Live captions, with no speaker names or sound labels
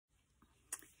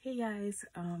Hey guys,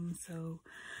 so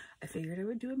I figured I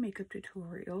would do a makeup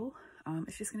tutorial.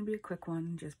 It's just going to be a quick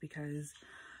one just because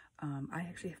I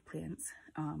actually have plans.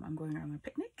 I'm going on a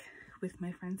picnic with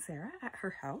my friend Sarah at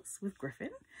her house with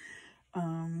Griffin.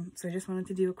 So I just wanted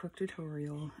to do a quick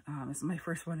tutorial. This is my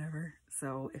first one ever,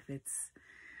 so if it's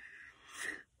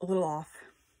a little off,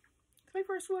 it's my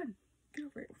first one. Get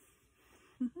over it.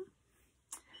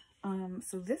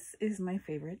 So this is my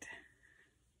favorite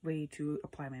way to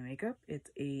apply my makeup. It's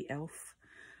a e.l.f.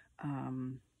 I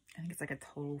think it's like a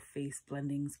total face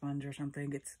blending sponge or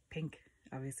something. It's pink,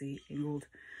 obviously angled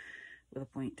with a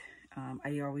point.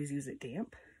 I always use it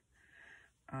damp.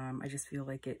 I just feel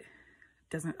like it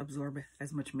doesn't absorb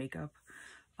as much makeup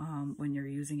when you're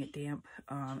using it damp,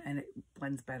 and it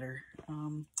blends better.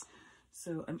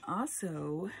 So I'm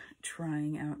also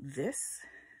trying out this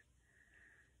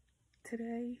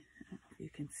today. I don't know if you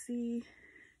can see.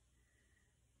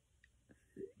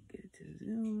 Get it to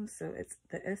zoom. So it's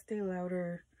the Estee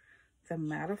Lauder The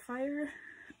Mattifier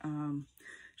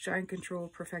Shine Control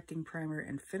Perfecting Primer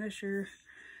and Finisher.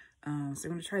 So I'm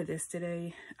going to try this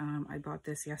today. I bought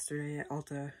this yesterday at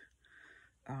Ulta.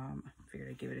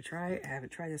 Figured I'd give it a try. I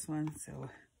haven't tried this one, so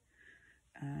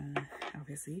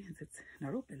obviously it's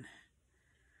not open.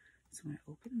 So I'm going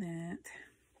to open that.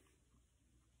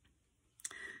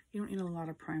 You don't need a lot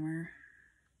of primer.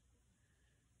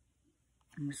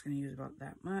 I'm just going to use about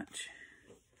that much.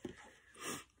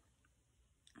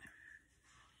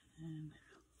 And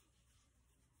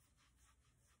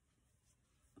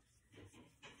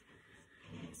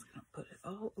I'm just going to put it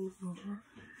all over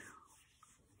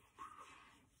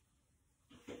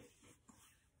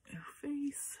your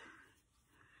face.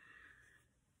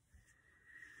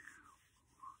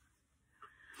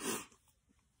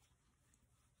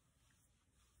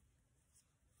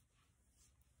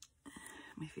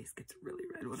 My face gets really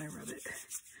red when I rub it.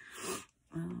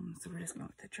 So we're just gonna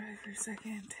let that dry for a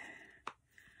second.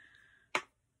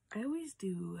 I always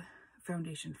do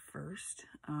foundation first.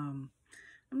 I'm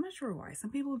not sure why.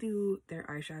 Some people do their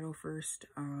eyeshadow first,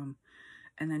 and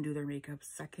then do their makeup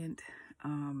second.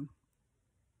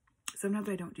 Sometimes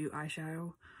I don't do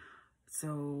eyeshadow,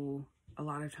 so a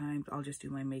lot of times I'll just do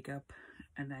my makeup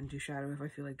and then do shadow if I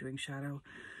feel like doing shadow.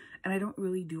 And I don't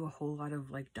really do a whole lot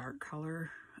of like dark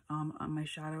color on my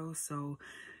shadow. So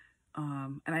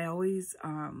and I always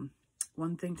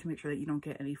one thing to make sure that you don't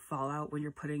get any fallout when you're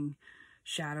putting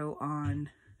shadow on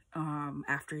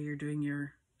after you're doing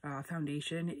your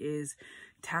foundation is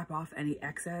tap off any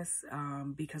excess,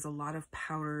 because a lot of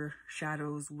powder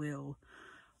shadows will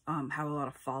have a lot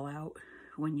of fallout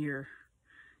when you're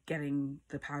getting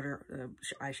the powder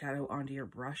eyeshadow onto your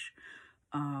brush,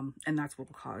 and that's what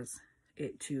will cause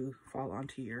it to fall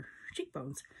onto your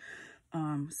cheekbones.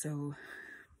 So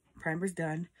primer's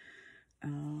done.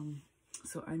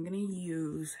 So I'm gonna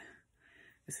use,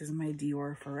 this is my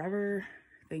Dior Forever.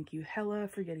 Thank you, Hella,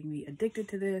 for getting me addicted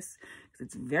to this, because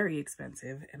it's very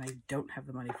expensive and I don't have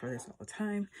the money for this all the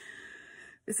time.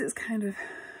 This is kind of,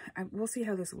 we'll see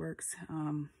how this works.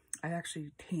 I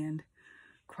actually tanned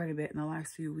quite a bit in the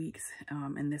last few weeks,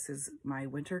 and this is my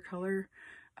winter color.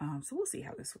 So we'll see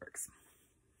how this works.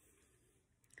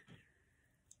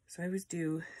 So I always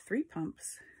do 3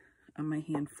 pumps on my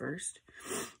hand first,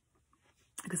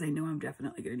 because I know I'm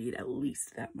definitely going to need at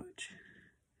least that much.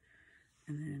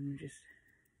 And then just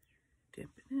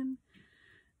dip it in.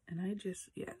 And I just,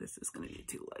 yeah, this is going to be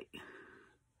too light.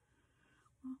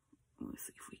 Well, let's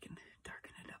see if we can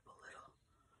darken it up a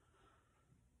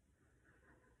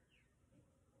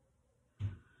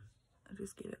little. I'll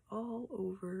just get it all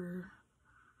over.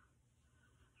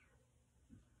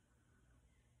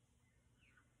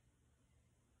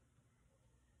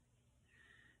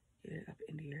 Get it up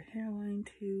into your hairline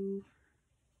too.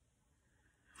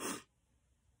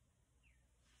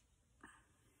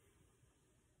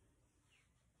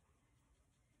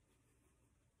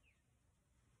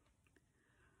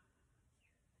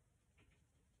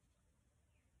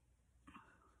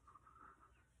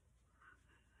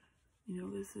 You know,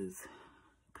 this is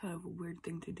kind of a weird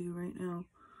thing to do right now,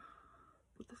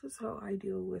 but this is how I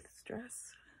deal with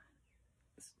stress.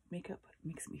 This makeup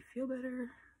makes me feel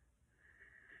better.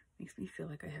 Makes me feel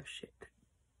like I have shit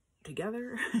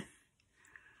together.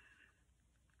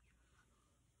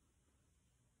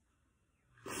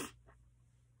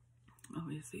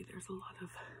 Obviously, there's a lot of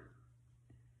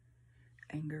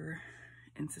anger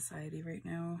in society right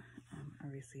now.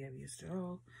 Obviously, I've used it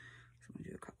all. So I'm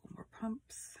gonna do a couple more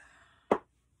pumps.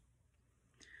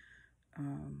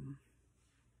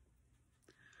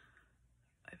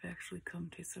 I've actually come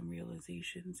to some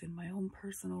realizations in my own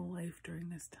personal life during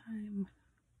this time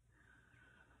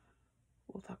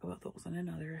we'll talk about those in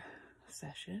another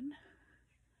session,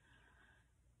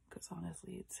 because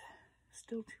honestly it's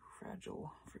still too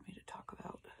fragile for me to talk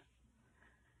about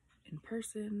in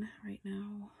person right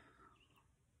now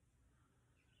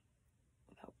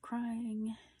without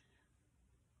crying.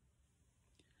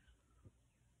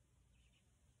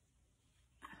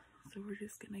 So we're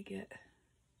just gonna get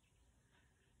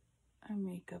our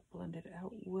makeup blended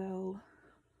out well.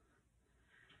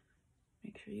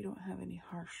 Make sure you don't have any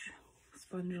harsh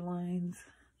sponge lines.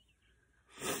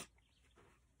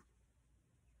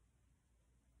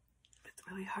 It's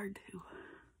really hard to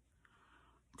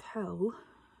tell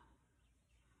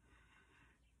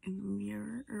in the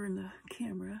mirror or in the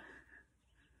camera.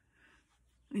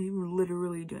 I'm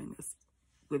literally doing this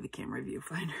with the camera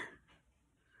viewfinder.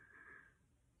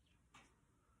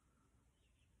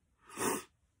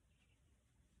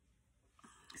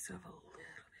 I still have a little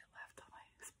bit left on my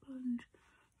sponge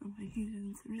on my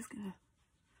hands. I'm just gonna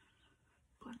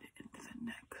blend it into the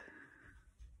neck.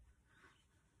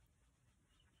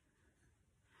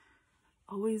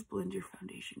 Always blend your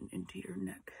foundation into your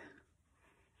neck.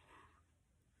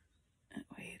 That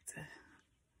way it's a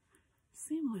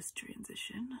seamless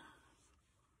transition.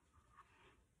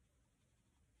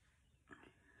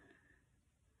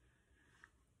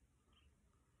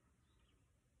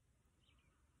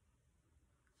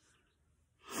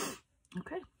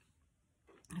 Okay,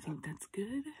 I think that's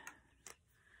good.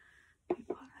 Let me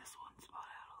blend this one spot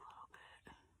out a little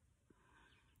bit.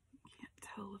 Can't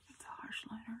tell if it's a harsh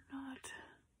line or not.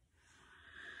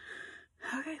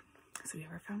 Okay, so we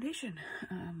have our foundation.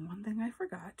 One thing I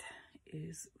forgot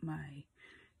is my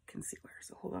concealer.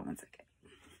 So hold on one second.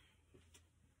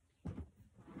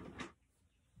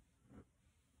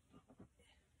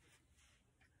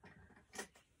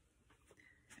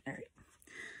 All right.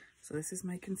 So this is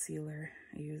my concealer.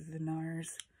 I use the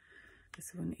NARS.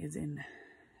 This one is in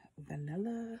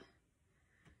Vanilla.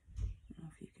 I don't know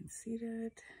if you can see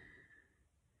that.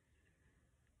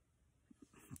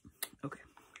 Okay.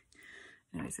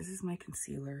 Anyways, this is my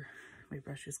concealer. My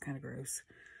brush is kind of gross.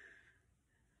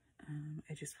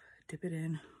 I just dip it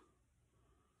in.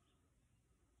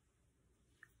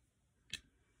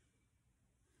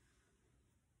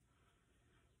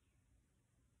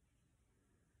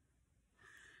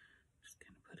 Just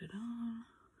kind of put it on.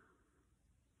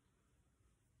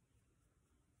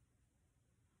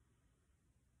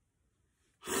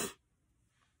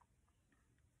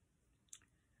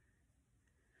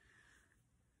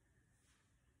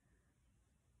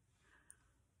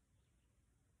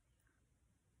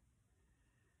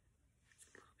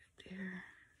 There.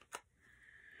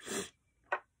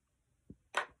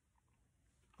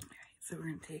 Alright, so we're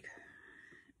going to take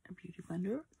a beauty blender.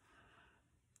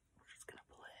 We're just going to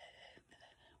blend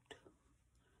that out.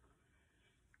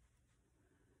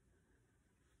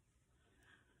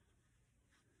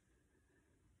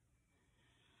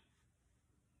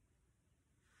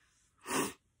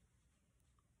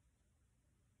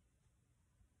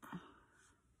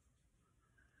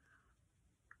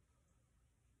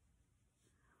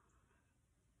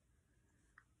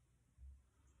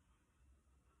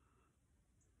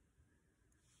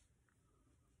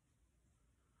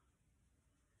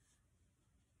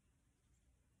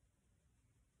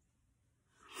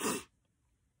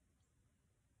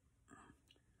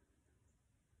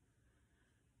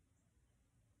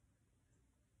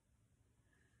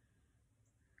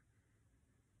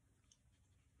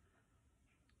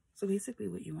 So basically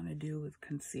what you want to do with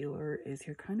concealer is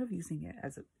you're kind of using it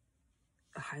as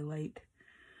a highlight,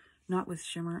 not with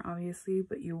shimmer obviously,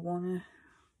 but you want to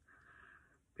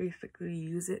basically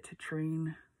use it to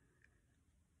train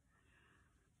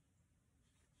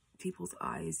people's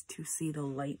eyes to see the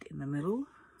light in the middle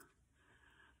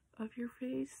of your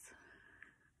face.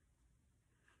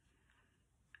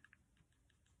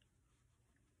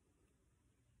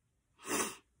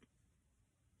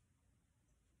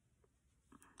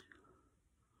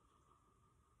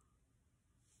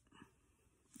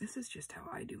 This is just how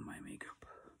I do my makeup.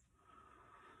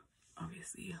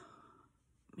 Obviously,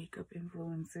 makeup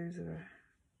influencers are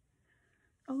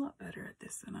a lot better at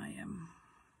this than I am.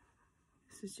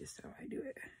 This is just how I do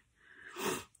it.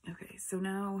 Okay, so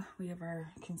now we have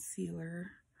our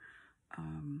concealer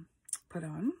put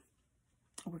on.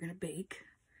 We're gonna bake.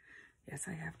 Yes,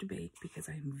 I have to bake because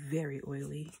I'm very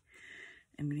oily.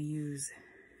 I'm gonna use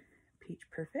Peach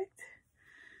Perfect.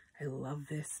 I love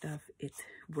this stuff. It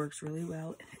works really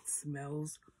well and it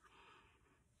smells,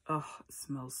 oh, it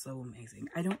smells so amazing.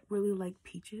 I don't really like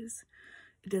peaches.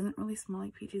 It doesn't really smell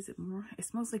like peaches. It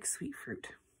smells like sweet fruit.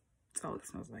 That's all it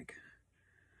smells like.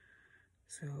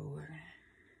 So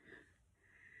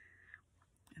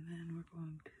And then we're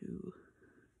going to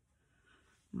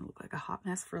look like a hot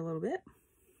mess for a little bit.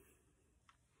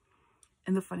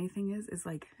 And the funny thing is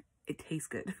like, it tastes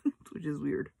good, which is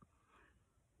weird.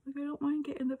 Like, I don't mind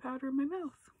getting the powder in my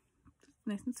mouth. It's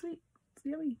nice and sweet. It's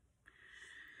yummy.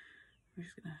 We're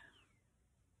just gonna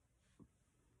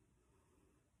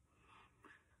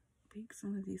bake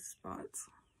some of these spots.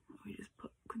 We just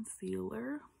put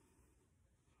concealer.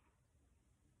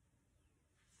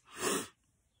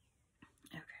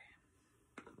 Okay.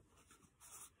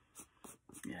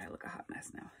 Yeah, I look a hot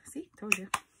mess now. See? Told you.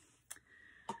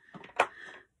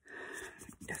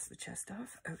 Dust the chest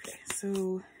off. Okay,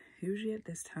 so usually at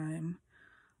this time,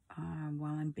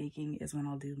 while I'm baking is when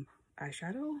I'll do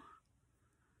eyeshadow.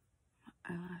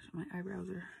 Eyelash, my eyebrows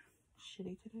are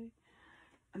shitty today.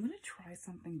 I'm gonna try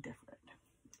something different.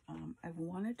 I've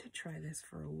wanted to try this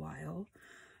for a while.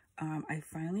 I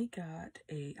finally got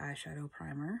a eyeshadow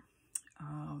primer,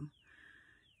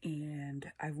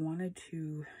 and I've wanted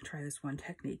to try this one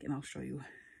technique, and I'll show you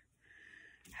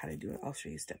how to do it. I'll show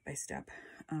you step by step.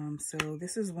 So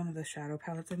this is one of the shadow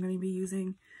palettes I'm going to be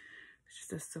using. It's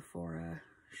just a Sephora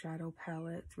shadow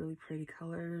palette. It's really pretty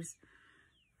colors,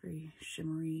 very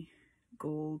shimmery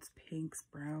golds, pinks,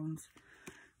 browns.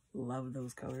 Love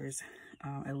those colors.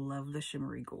 I love the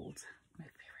shimmery golds, my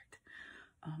favorite.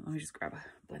 Let me just grab a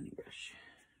blending brush.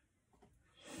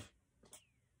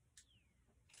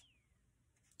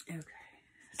 Okay,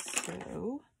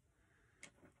 so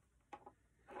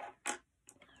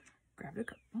grabbed a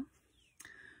couple.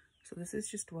 So this is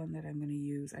just one that I'm going to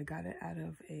use. I got it out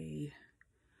of a,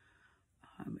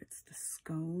 it's the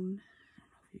Scone. I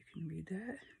don't know if you can read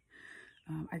that.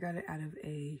 I got it out of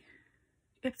a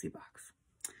Ipsy box.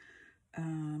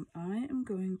 I am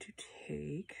going to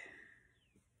take,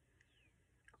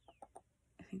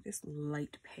 I think this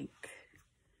light pink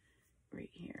right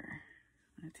here.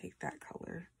 I'm going to take that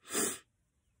color.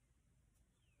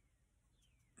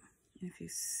 And if you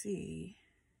see,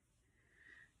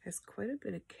 it has quite a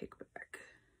bit of kickback,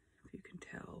 if you can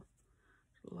tell.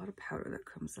 There's a lot of powder that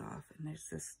comes off, and there's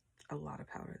just a lot of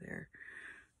powder there.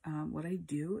 What I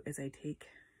do is I take,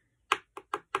 and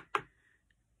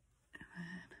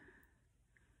then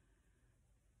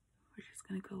we're just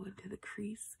going to go into the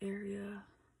crease area.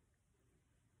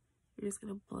 We're just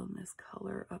going to blend this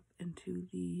color up into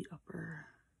the upper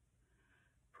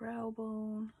brow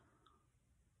bone.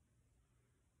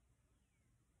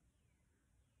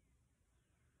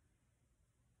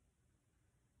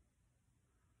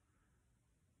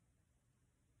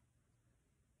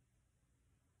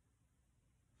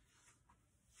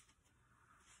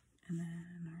 And then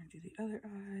we're going to do the other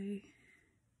eye.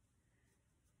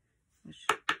 Let's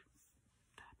tap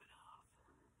it off.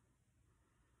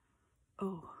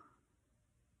 Oh.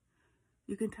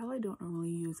 You can tell I don't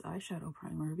normally use eyeshadow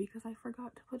primer because I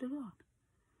forgot to put it on.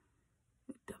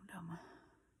 Dum-dum.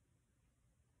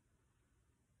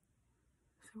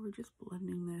 So we're just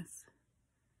blending this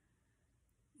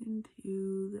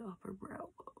into the upper brow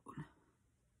bone.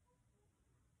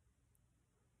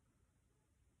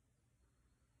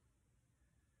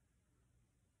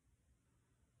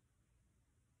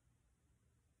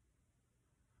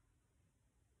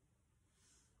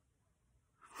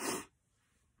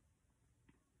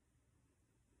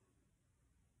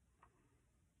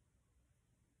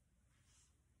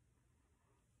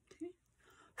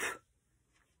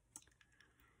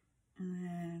 And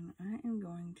then I am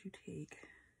going to take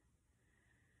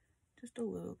just a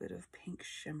little bit of pink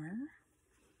shimmer.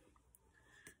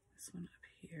 This one up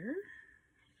here,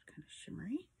 kind of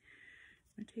shimmery.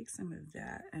 I'm going to take some of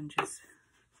that and just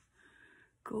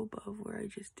go above where I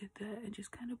just did that and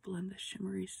just kind of blend the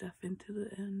shimmery stuff into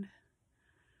the end.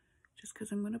 Just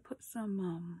because I'm going to put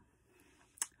some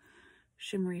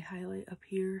shimmery highlight up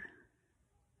here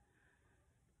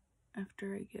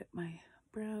after I get my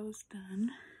brows done.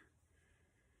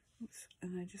 Oops.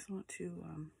 And I just want to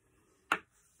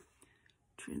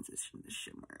transition the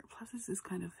shimmer. Plus this is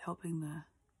kind of helping the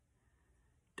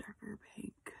darker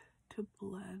pink to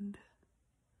blend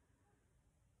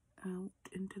out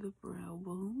into the brow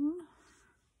bone.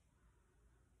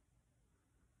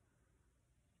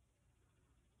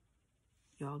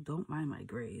 Y'all don't mind my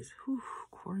grays. Whew,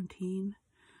 quarantine.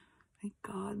 Thank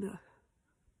God the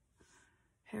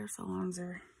hair salons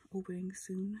are opening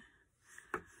soon.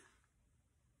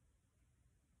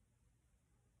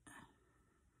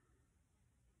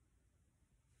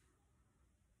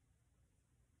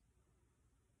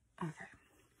 Okay.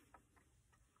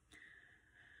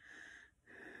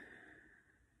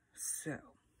 So,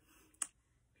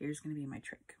 here's going to be my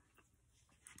trick.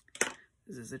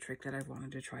 This is a trick that I've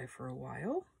wanted to try for a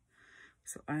while.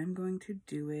 So I'm going to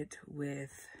do it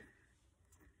with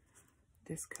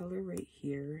this color right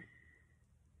here.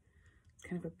 It's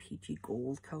kind of a peachy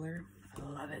gold color. I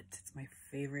love it. It's my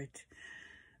favorite.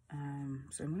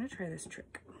 So I'm going to try this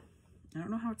trick. I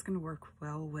don't know how it's going to work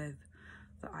well with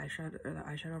the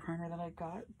eyeshadow primer that I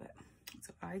got, but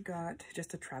so I got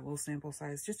just a travel sample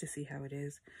size just to see how it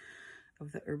is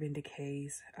of the Urban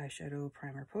Decay's eyeshadow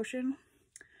primer potion.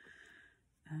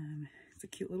 It's a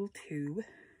cute little tube.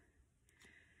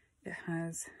 It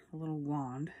has a little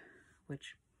wand,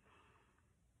 which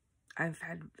I've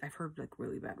heard like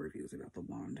really bad reviews about the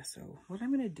wand. So what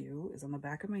I'm gonna do is on the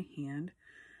back of my hand,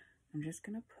 I'm just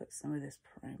gonna put some of this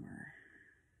primer,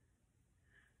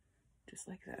 just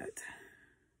like that.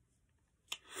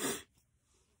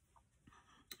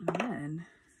 And then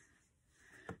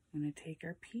I'm gonna take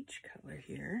our peach color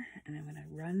here and I'm gonna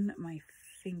run my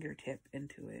fingertip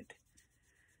into it.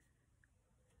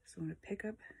 So I'm gonna pick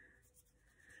up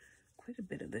quite a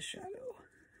bit of the shadow.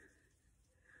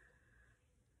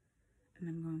 And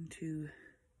I'm going to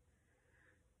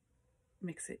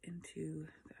mix it into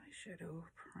the eyeshadow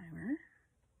primer.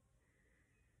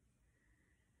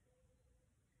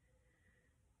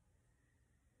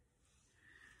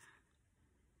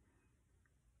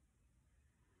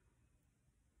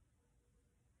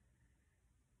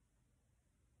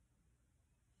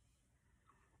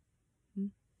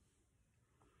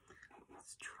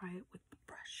 Let's try it with the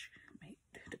brush. It might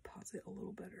deposit a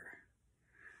little better.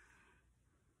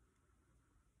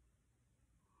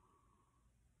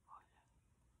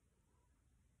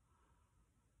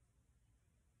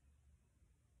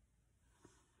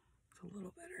 It's a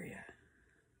little better, yeah.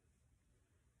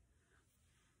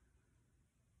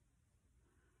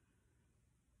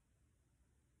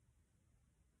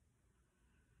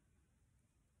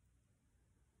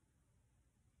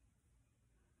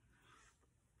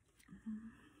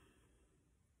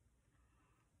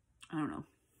 I don't know.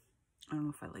 I don't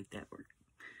know if I like that or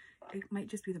it might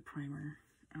just be the primer.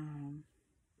 I'm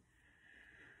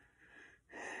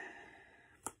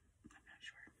not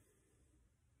sure.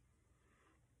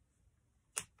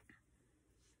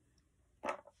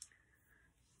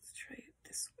 Let's try it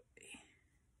this way.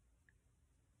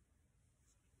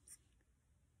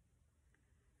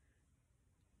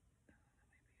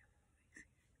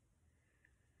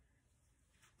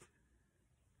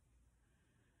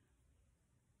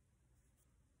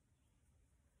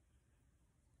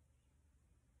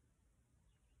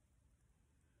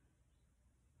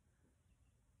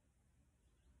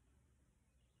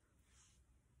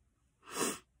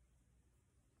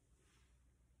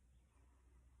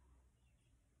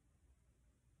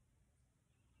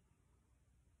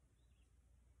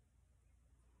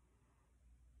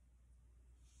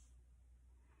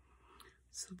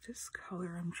 So this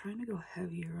color, I'm trying to go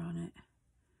heavier on it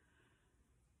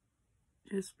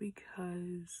just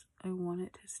because I want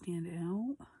it to stand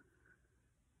out.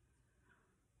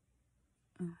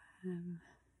 And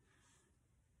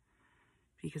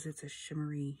because it's a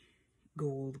shimmery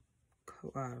gold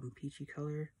peachy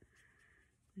color,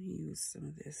 I'm gonna use some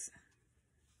of this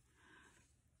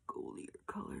goldier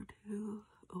color too.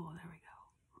 Oh, there we go.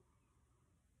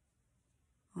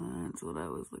 That's what I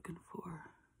was looking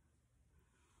for.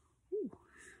 Ooh.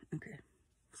 Okay,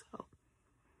 so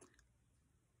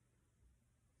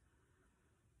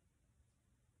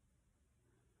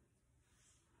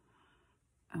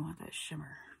I want that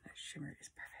shimmer. That shimmer is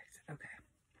perfect. Okay.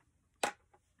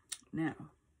 Now, I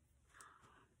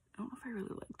don't know if I really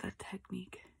like that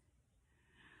technique.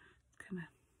 It's kind of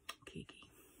cakey.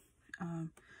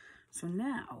 So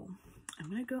now I'm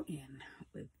gonna go in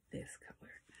with this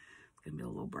color. It's gonna be a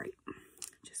little bright,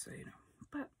 just so you know,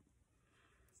 but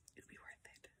it'll be worth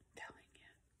it, I'm telling you.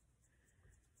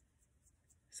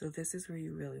 So this is where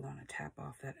you really want to tap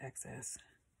off that excess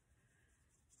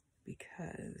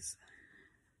because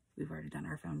we've already done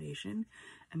our foundation,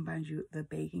 and mind you, the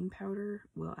baking powder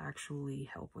will actually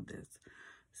help with this.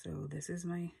 So this is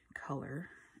my color.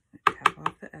 Tap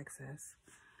off the excess.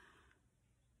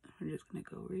 I'm just gonna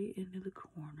go right into the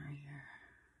corner here.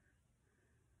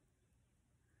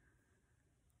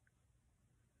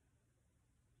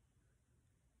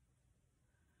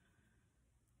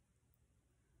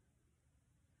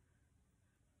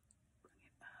 Bring it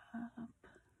up.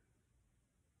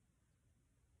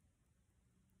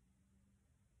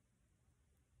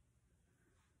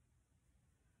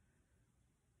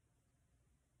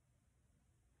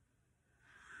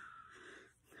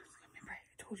 It's gonna be bright, I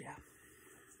told you.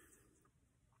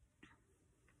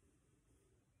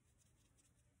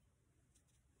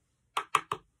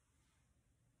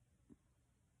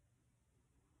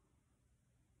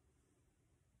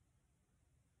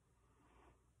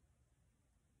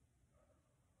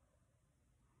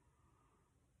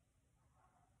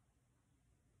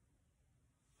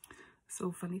 So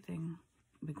funny thing,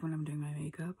 like when I'm doing my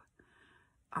makeup,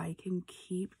 I can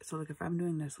keep, so like if I'm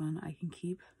doing this one, I can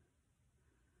keep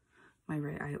my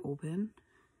right eye open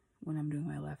when I'm doing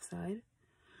my left side.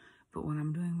 But when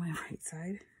I'm doing my right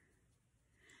side,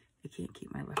 I can't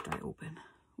keep my left eye open,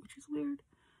 which is weird.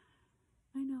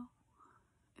 I know.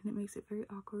 And it makes it very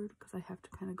awkward because I have to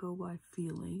kind of go by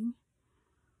feeling.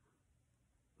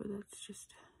 But that's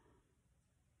just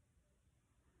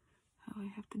how I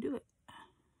have to do it.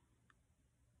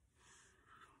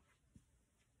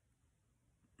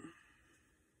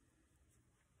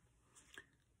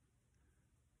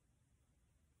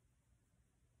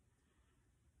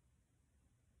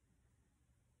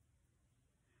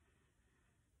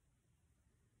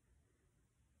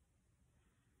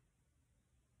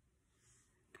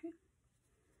 Okay.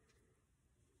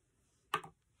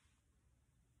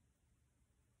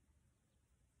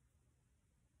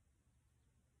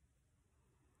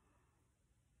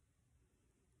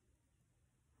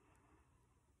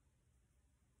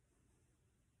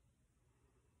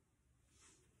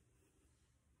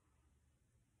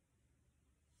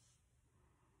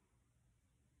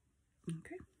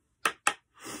 Okay.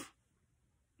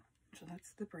 So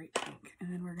that's the bright pink.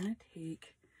 And then we're going to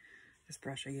take this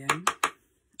brush again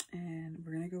and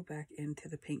we're going to go back into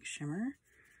the pink shimmer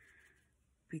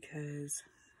because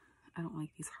I don't like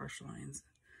these harsh lines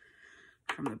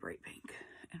from the bright pink.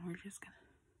 And we're just going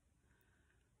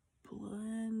to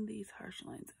blend these harsh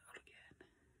lines out again.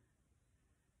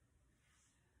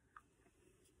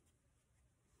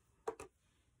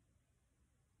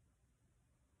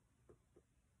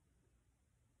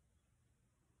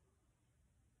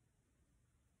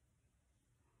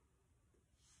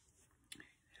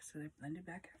 So they blend it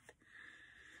back out.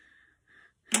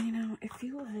 And you know, I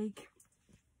feel like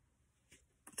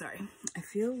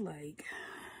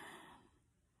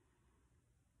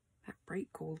that bright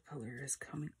gold color is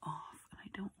coming off, and I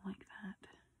don't like that.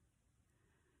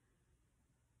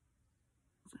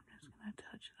 So I'm just gonna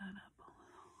touch that up a little.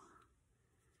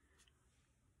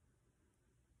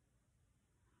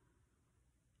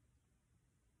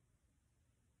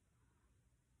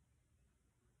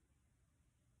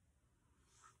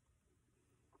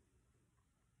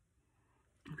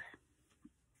 Okay.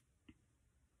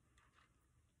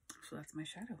 So that's my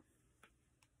shadow.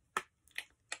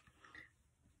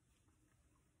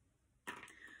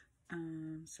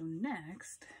 So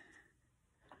next,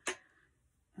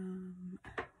 one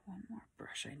more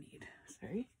brush I need.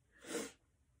 Sorry.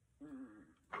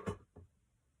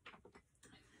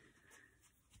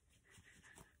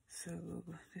 So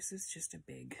this is just a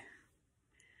big,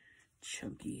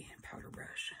 chunky powder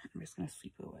brush. I'm just gonna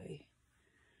sweep away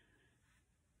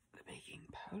the baking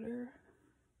powder.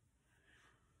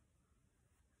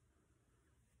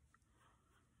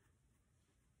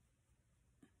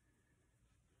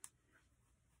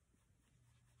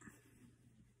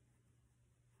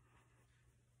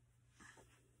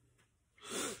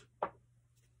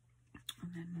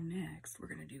 And then next, we're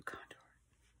gonna do contour.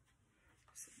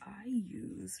 So I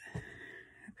use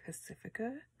a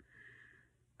Pacifica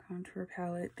contour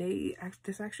palette.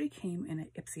 This actually came in an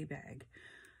Ipsy bag.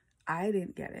 I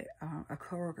didn't get it. A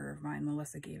coworker of mine,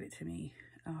 Melissa, gave it to me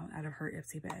out of her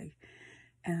Ipsy bag.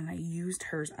 And I used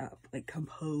hers up, like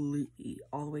completely,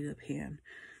 all the way to the pan.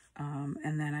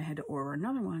 And then I had to order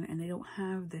another one, and they don't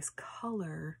have this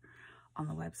color on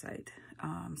the website.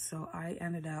 So I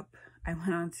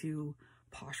went on to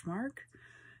Poshmark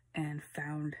and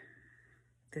found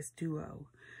this duo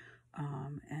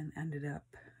and ended up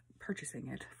purchasing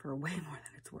it for way more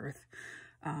than it's worth.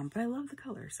 But I love the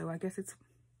color, so I guess it's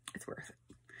worth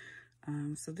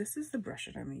it. So this is the brush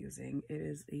that I'm using. It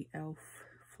is the e.l.f.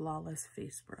 Flawless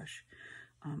Face Brush.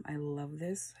 I love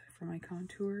this for my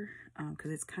contour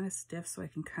because it's kind of stiff, so I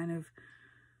can kind of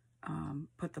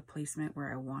put the placement where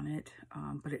I want it,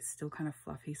 but it's still kind of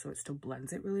fluffy, so it still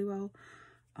blends it really well.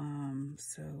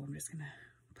 So I'm just gonna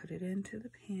put it into the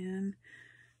pan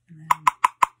and then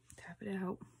tap it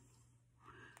out.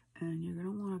 And you're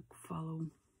gonna want to follow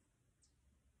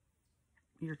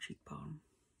your cheekbone.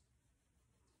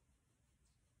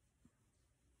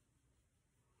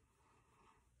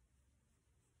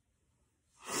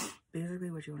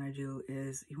 Basically what you want to do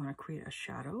is you want to create a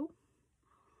shadow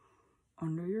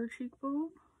under your cheekbone.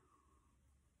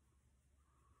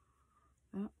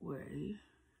 That way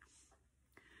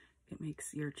it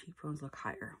makes your cheekbones look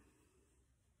higher.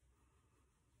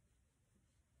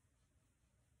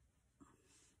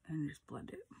 And just blend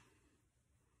it.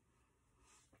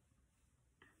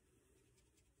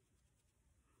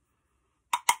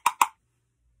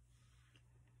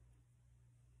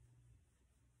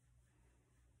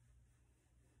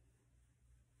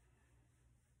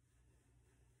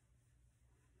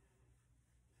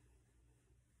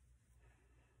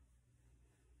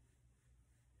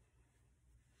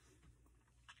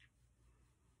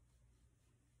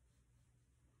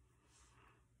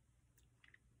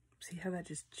 See how that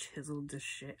just chiseled the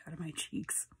shit out of my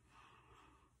cheeks?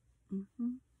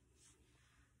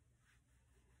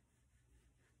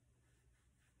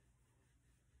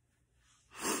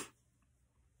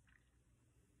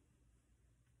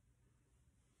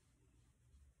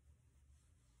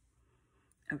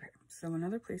 Okay, so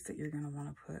another place that you're going to want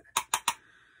to put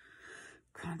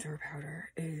contour powder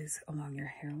is along your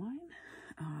hairline.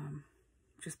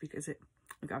 Just because it,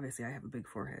 like, obviously I have a big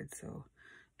forehead, so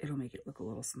it'll make it look a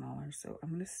little smaller. So I'm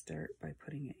going to start by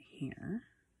putting it here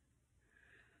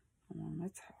along the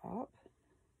top.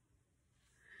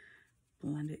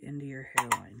 Blend it into your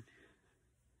hairline.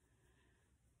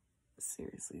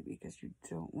 Seriously, because you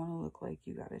don't want to look like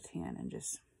you got a tan and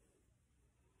just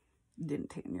didn't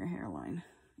tan your hairline,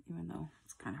 even though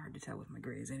it's kind of hard to tell with my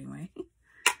grays anyway.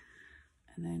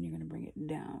 And then you're going to bring it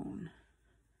down.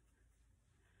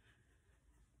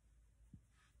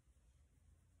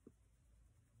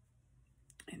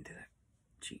 Into that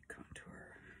cheek contour.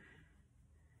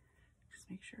 Just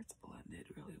make sure it's blended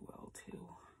really well too.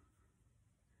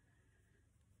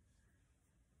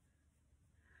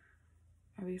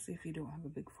 Obviously, if you don't have a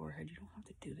big forehead, you don't have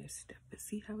to do this step, but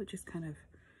see how it just kind of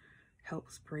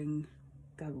helps bring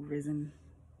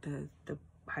the the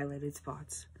highlighted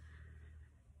spots.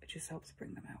 It just helps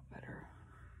bring them out better.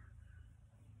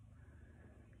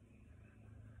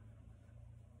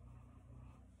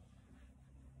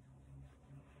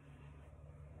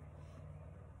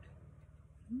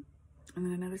 And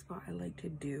then another spot I like to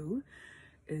do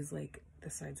is like the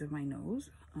sides of my nose.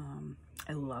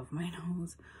 I love my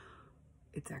nose.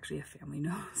 It's actually a family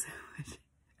nose,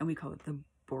 and we call it the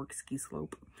Borkski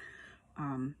slope.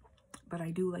 But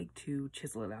I do like to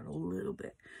chisel it out a little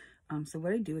bit. So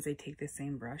what I do is I take this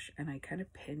same brush and I kind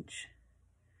of pinch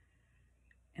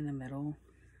in the middle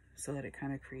so that it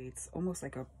kind of creates almost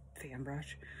like a fan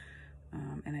brush.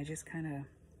 And I just kind of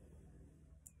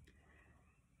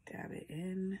dab it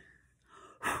in,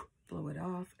 blow it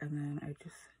off, and then I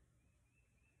just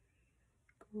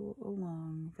go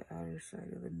along the outer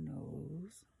side of the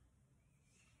nose.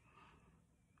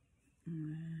 And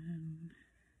then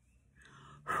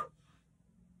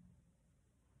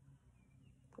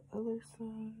the other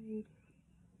side.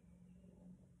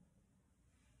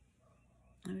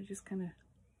 And it just kind of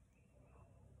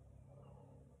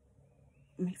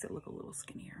makes it look a little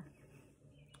skinnier.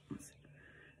 Let's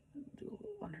do a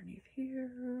little underneath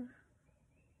here.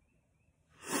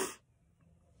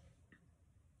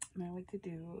 And I like to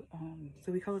do,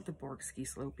 so we call it the Borkski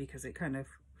slope because it kind of,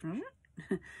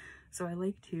 so I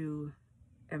like to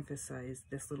emphasize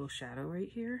this little shadow right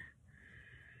here.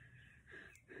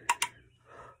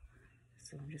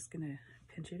 So I'm just going to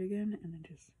pinch it again and then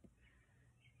just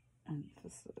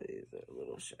emphasize that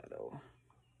little shadow.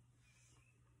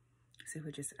 See if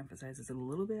it just emphasizes it a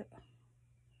little bit.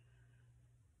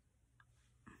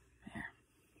 There.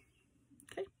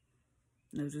 Okay.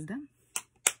 Nose is done.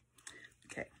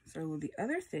 Okay, so the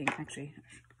other thing, actually,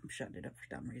 I'm shutting it up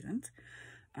for dumb reasons.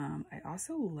 I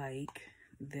also like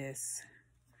this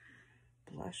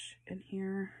blush in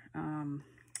here.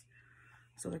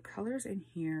 So the colors in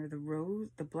here, the rose,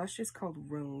 the blush is called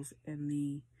Rose, and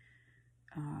the,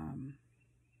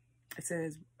 it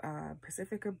says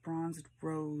Pacifica Bronzed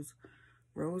Rose,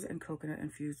 Rose and Coconut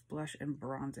Infused Blush and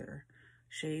Bronzer.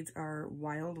 Shades are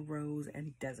Wild Rose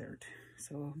and Desert.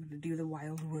 So I'm going to do the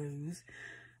Wild Rose.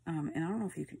 And I don't know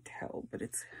if you can tell, but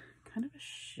it's kind of a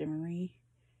shimmery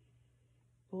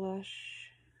blush,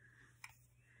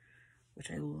 which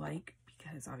I like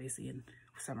because obviously in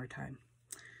summertime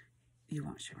you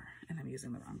want shimmer, and I'm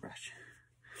using the wrong brush.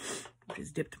 I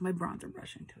just dipped my bronzer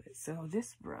brush into it. So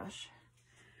this brush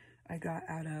I got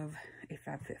out of a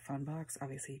FabFitFun box.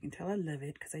 Obviously you can tell I love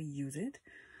it because I use it.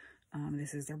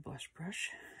 This is their blush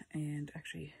brush, and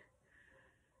actually,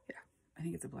 yeah, I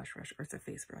think it's a blush brush or it's a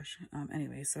face brush.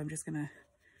 Anyway, so I'm just gonna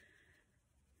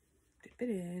dip it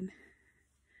in,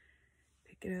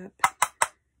 pick it up,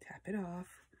 tap it off.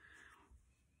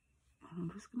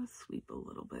 I'm just gonna sweep a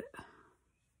little bit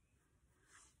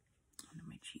under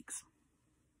my cheeks.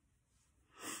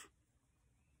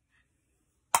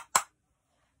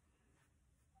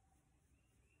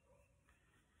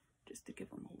 Just to give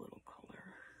them a little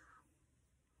color.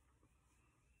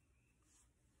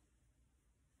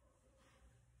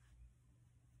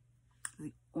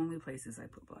 The only places I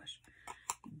put blush.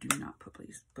 Do not put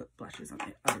blushes on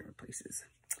the other places.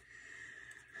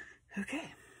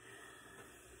 Okay.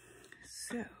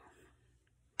 So,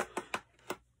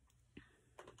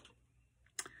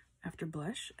 after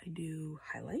blush, I do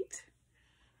highlight.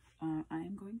 I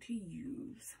am going to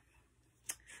use,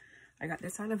 I got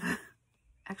this out of,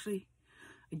 actually,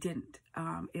 I didn't.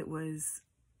 It was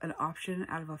an option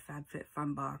out of a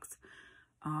FabFitFun box.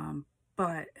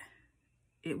 But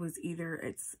it was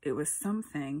either, it was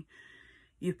something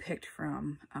you picked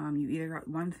from. You either got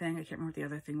one thing, I can't remember what the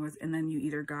other thing was, and then you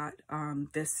either got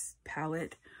this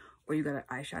palette or you got an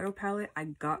eyeshadow palette. I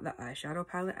got the eyeshadow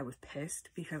palette. I was pissed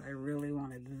because I really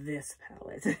wanted this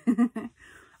palette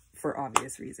for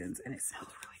obvious reasons, and it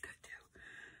smells really good too.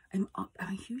 I'm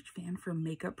a huge fan for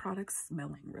makeup products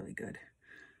smelling really good.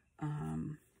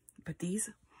 But these,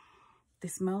 they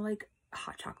smell like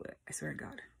hot chocolate. I swear to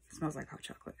God, it smells like hot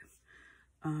chocolate.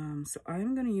 So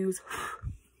I'm going to use,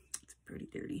 it's pretty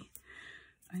dirty.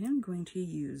 I am going to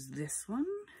use this one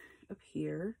up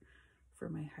here for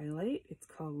my highlight. It's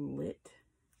called Lit.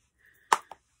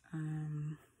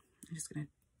 I'm just going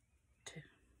to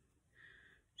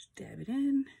just dab it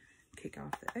in, kick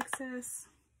off the excess.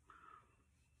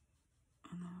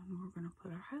 And then we're going to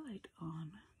put our highlight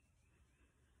on.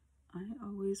 I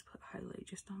always put highlight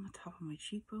just on the top of my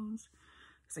cheekbones.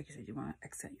 Because like I said, you want to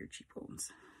accent your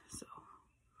cheekbones. So,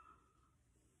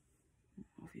 I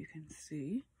don't know if you can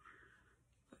see,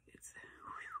 but it's,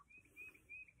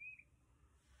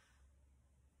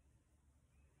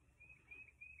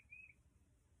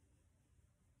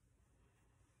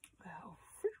 wow.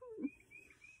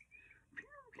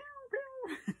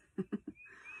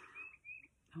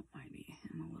 Don't mind me,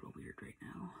 I'm a little weird right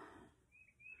now.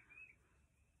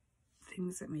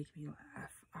 Things that make me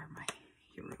laugh are my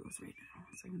heroes right now.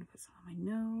 So I'm going to put some on my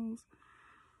nose.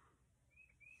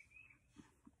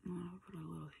 I'll put a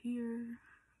little here.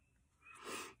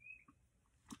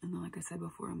 And then like I said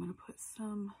before, I'm going to put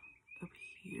some up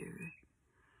here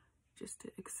just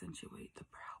to accentuate the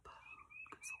brow bone.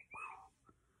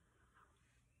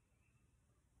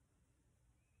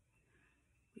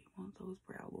 We want those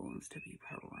brow bones to be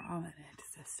prominent,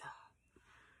 sister.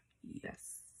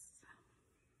 Yes.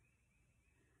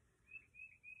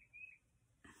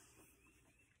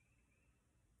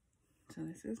 So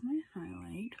this is my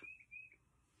highlight.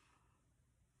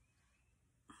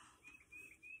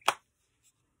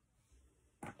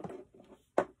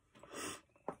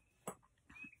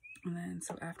 And then,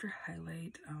 so after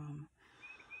highlight,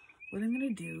 what I'm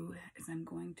going to do is I'm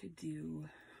going to do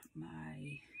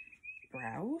my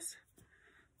brows,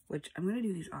 which I'm going to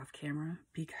do these off camera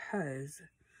because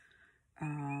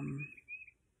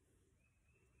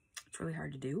it's really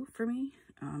hard to do for me.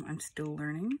 I'm still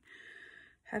learning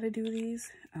how to do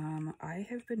these. I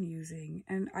have been using,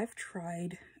 and I've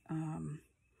tried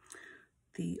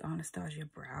the Anastasia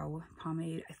brow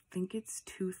pomade. I think it's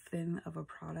too thin of a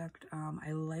product.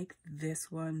 I like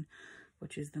this one,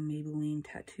 which is the Maybelline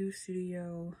Tattoo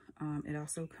Studio. It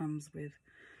also comes with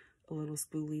a little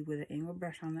spoolie with an angled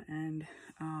brush on the end.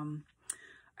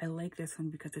 I like this one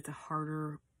because it's a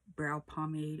harder brow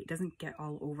pomade. It doesn't get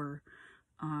all over.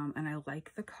 And I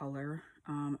like the color.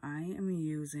 I am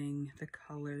using the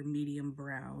color medium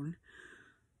brown.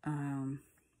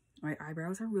 My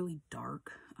eyebrows are really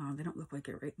dark. They don't look like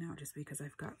it right now just because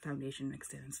I've got foundation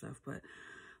mixed in and stuff, but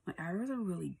my eyebrows are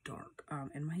really dark.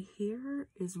 And my hair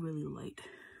is really light,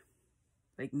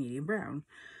 like medium brown.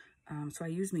 So I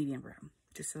use medium brown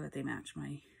just so that they match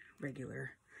my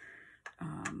regular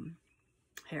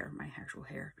hair, my actual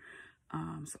hair.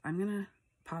 So I'm gonna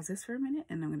pause this for a minute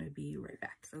and I'm gonna be right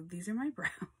back. So these are my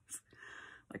brows.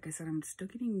 Like I said, I'm still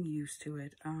getting used to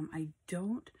it. I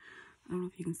don't know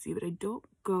if you can see, but I don't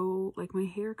go, like my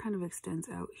hair kind of extends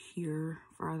out here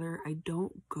farther. I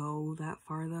don't go that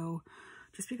far though,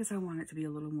 just because I want it to be a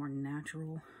little more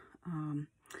natural. And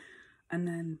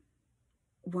then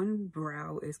one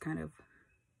brow is kind of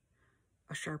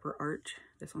a sharper arch.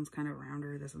 This one's kind of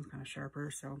rounder. This one's kind of sharper.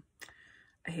 So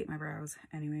I hate my brows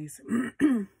anyways.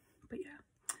 But yeah,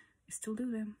 I still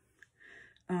do them.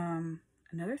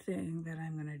 Another thing that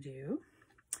I'm gonna do,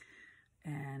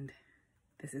 and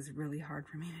this is really hard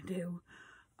for me to do,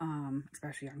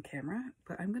 especially on camera,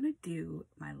 but I'm gonna do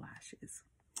my lashes.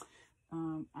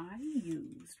 I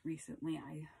used recently,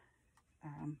 I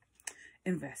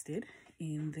invested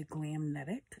in the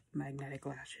Glamnetic magnetic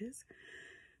lashes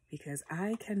because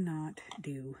I cannot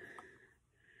do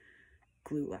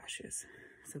glue lashes.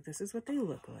 So this is what they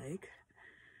look like.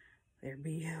 They're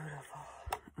beautiful.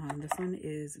 This one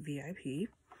is VIP.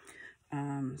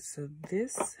 So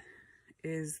this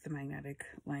is the magnetic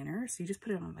liner. So you just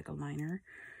put it on like a liner,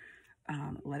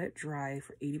 let it dry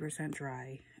for 80%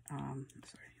 dry. Sorry,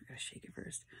 I gotta shake it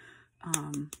first.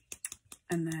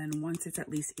 And then once it's at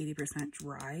least 80%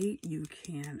 dry, you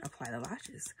can apply the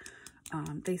lashes.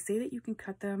 They say that you can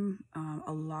cut them.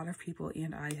 A lot of people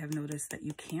and I have noticed that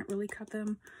you can't really cut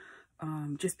them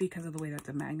just because of the way that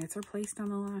the magnets are placed on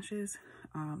the lashes.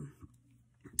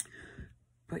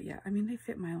 But yeah, I mean, they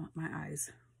fit my eyes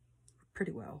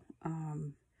pretty well.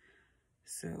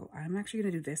 So I'm actually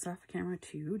going to do this off camera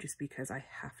too, just because I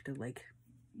have to like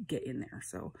get in there.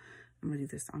 So I'm going to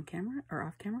do this on camera or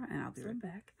off camera, and I'll be right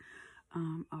back.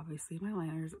 Obviously my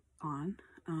liner's on.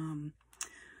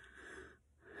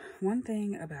 One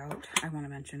thing I want to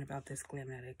mention about this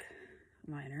Glamnetic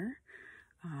liner,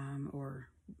 or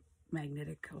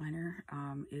magnetic liner,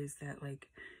 is that like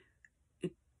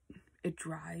it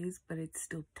dries, but it's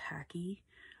still tacky.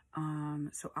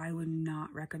 So I would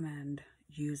not recommend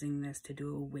using this to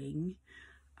do a wing,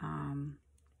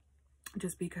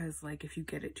 just because like if you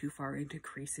get it too far into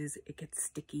creases, it gets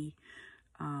sticky,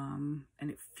 and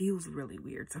it feels really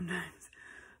weird sometimes.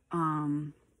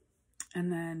 And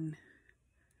then,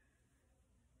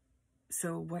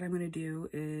 so what I'm going to do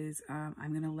is,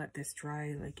 I'm going to let this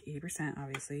dry like 80%,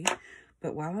 obviously,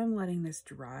 but while I'm letting this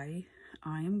dry,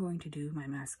 I am going to do my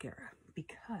mascara,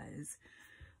 because,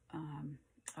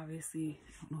 obviously,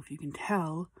 I don't know if you can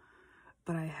tell,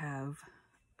 but I have,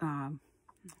 I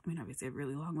mean, obviously I have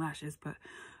really long lashes, but,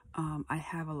 I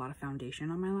have a lot of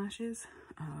foundation on my lashes,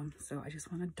 so I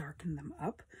just want to darken them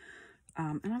up.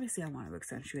 And obviously I want to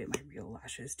accentuate my real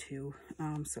lashes too.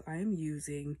 So I am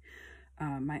using,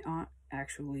 my aunt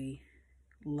actually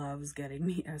loves getting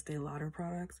me Estee Lauder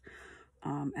products.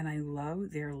 And I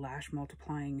love their Lash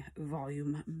Multiplying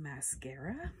Volume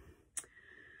Mascara.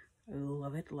 I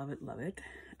love it, love it, love it.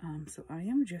 So I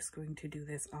am just going to do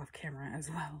this off camera as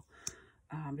well,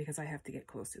 because I have to get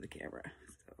close to the camera,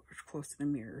 so close to the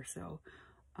mirror. So,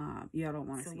 y'all don't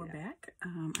want to see that. So we're back.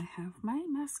 I have my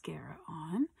mascara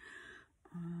on.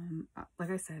 Like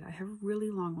I said, I have really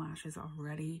long lashes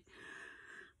already.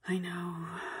 I know,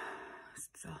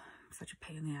 it's such a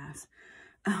pain in the ass.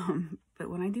 But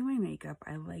when I do my makeup,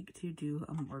 I like to do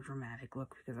a more dramatic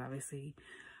look, because obviously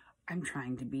I'm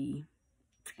trying to be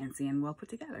fancy and well put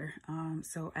together.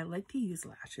 So I like to use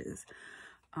lashes.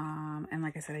 And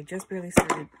like I said, I just barely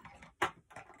started,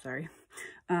 sorry.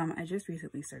 I just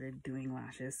recently started doing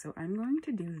lashes. So I'm going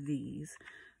to do these.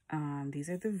 These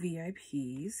are the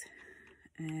VIPs.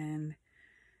 And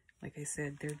like I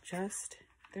said,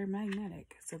 they're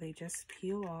magnetic. So they just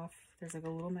peel off. There's like a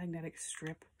little magnetic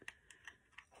strip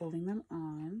holding them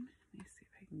on. Let me see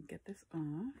if I can get this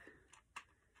off.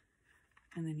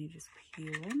 And then you just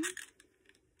peel them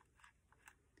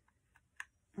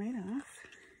right off.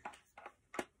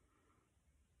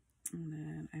 And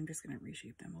then I'm just going to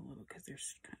reshape them a little, because they're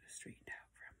kind of straightened out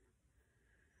from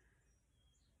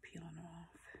peeling them off.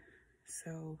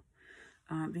 So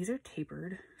these are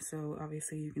tapered, so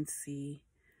obviously you can see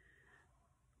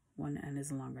one end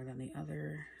is longer than the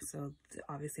other. So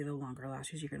obviously the longer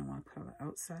lashes you're going to want to put on the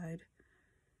outside.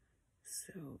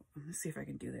 So I'm going to see if I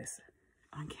can do this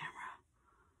on camera.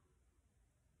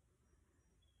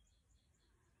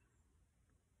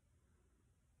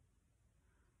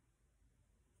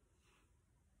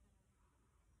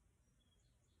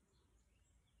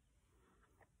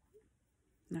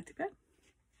 Not too bad.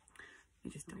 I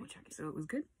just double check it. So it was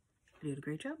good. I did a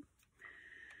great job.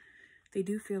 They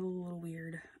do feel a little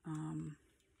weird.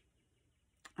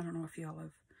 I don't know if y'all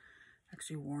have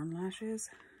actually worn lashes.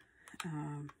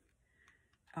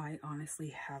 I honestly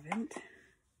haven't,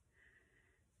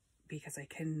 because I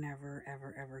can never,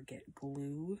 ever, ever get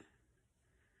glue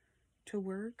to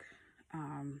work.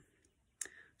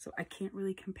 So I can't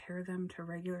really compare them to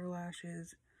regular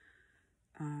lashes.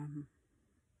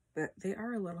 But they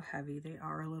are a little heavy. They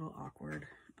are a little awkward.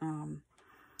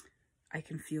 I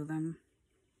can feel them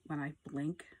when I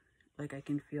blink. Like I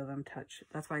can feel them touch.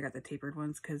 That's why I got the tapered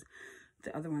ones, because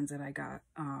the other ones that I got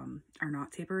are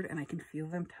not tapered, and I can feel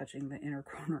them touching the inner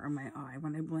corner of my eye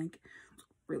when I blink. It's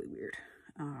really weird.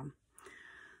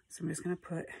 So I'm just going to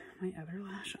put my other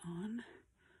lash on.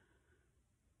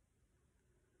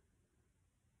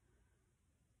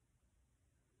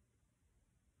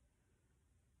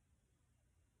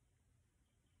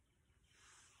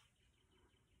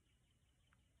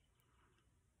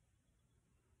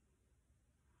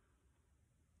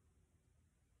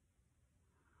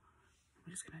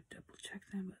 I'm just going to double check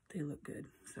them, but they look good.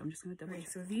 So I'm just going to double check.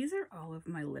 So these are all of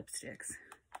my lipsticks.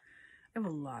 I have a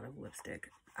lot of lipstick.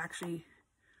 Actually,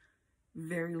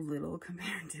 very little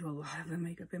compared to a lot of the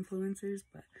makeup influencers,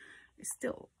 but it's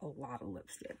still a lot of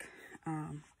lipstick.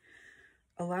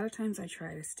 A lot of times I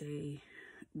try to stay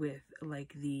with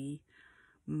like the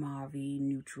mauve-y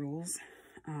neutrals.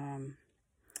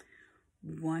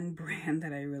 One brand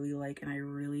that I really like, and I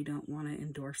really don't want to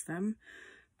endorse them,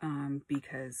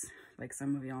 because like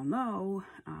some of y'all know,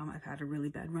 I've had a really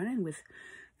bad run-in with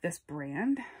this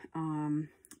brand,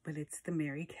 but it's the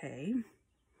Mary Kay.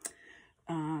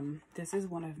 This is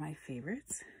one of my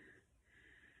favorites.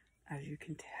 As you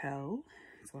can tell,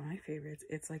 it's one of my favorites.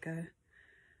 It's like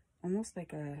almost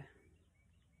like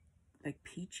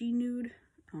peachy nude,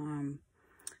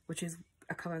 which is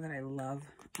a color that I love.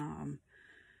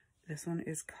 This one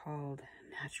is called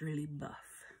Naturally Buff.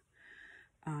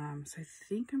 So I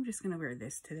think I'm just gonna wear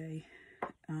this today,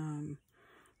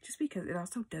 just because it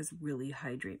also does really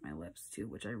hydrate my lips too,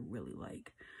 which I really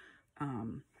like.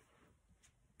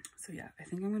 So yeah, I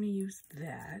think I'm gonna use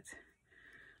that.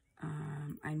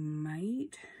 I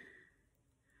might,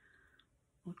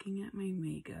 looking at my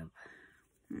makeup,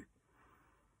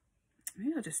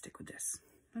 maybe I'll just stick with this.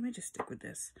 Let me just stick with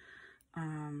this.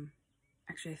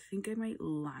 Actually, I think I might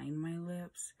line my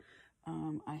lips.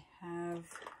 I have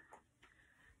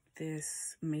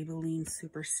this Maybelline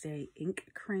Superstay ink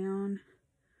crayon.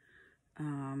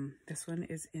 This one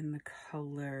is in the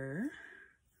color,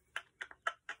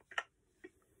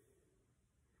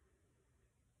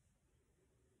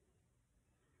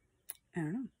 I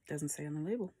don't know, doesn't say on the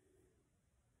label.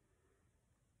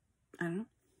 I don't know.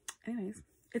 Anyways,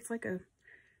 it's like a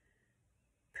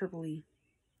purpley,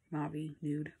 mauve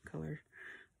nude color.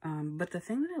 But the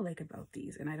thing that I like about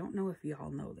these, and I don't know if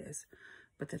y'all know this,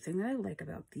 but the thing that I like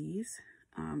about these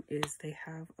is they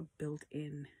have a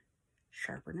built-in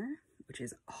sharpener, which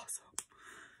is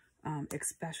awesome.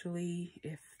 Especially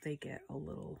if they get a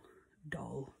little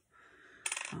dull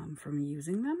from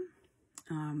using them.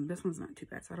 This one's not too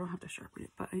bad, so I don't have to sharpen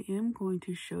it, but I am going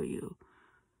to show you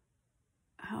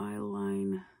how I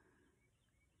line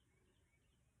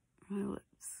my lips.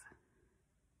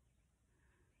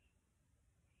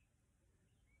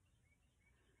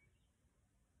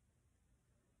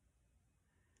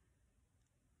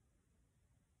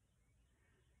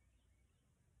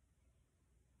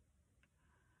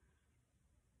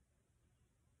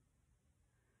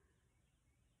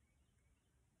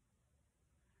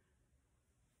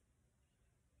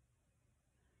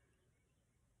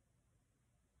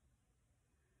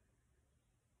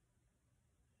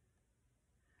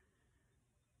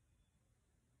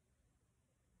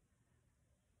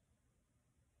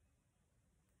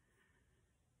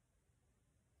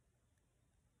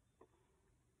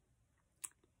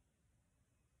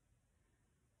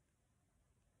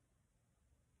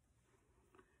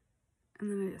 And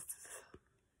then I just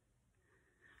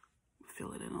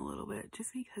fill it in a little bit,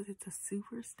 just because it's a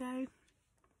Superstay,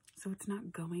 so it's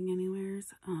not going anywheres.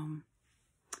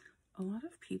 A lot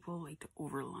of people like to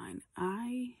overline.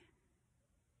 I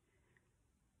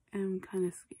am kind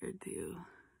of scared too.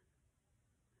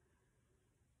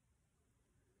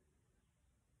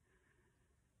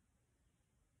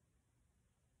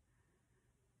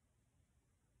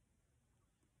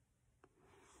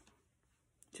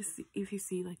 Just if you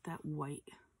see like that white,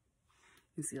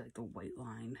 you see like the white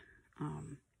line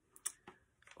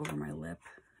over my lip.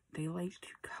 They like to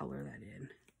color that in.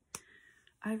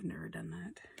 I've never done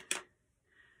that.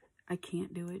 I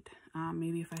can't do it.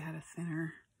 Maybe if I had a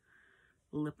thinner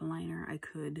lip liner, I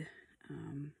could,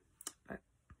 but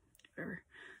whatever.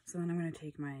 So then I'm going to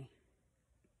take my,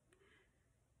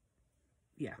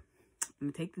 I'm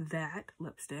going to take that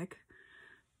lipstick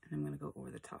and I'm going to go over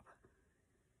the top.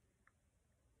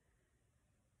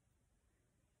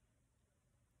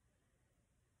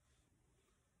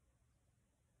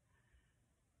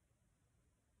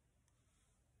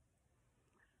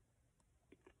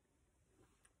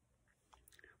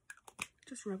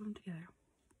 Just rub them together.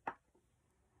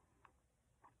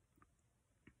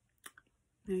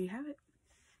 There you have it.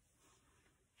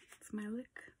 It's my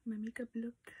look, my makeup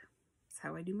look. It's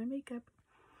how I do my makeup.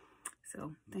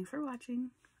 So thanks for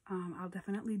watching. I'll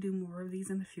definitely do more of these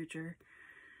in the future.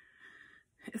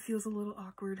 It feels a little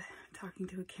awkward talking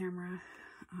to a camera,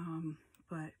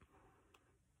 but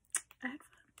I had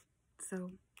fun.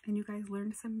 So, and you guys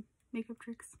learned some makeup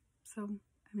tricks. So,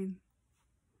 I mean,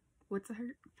 what's the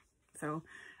hurt? So, all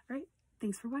right.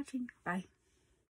 Thanks for watching. Bye.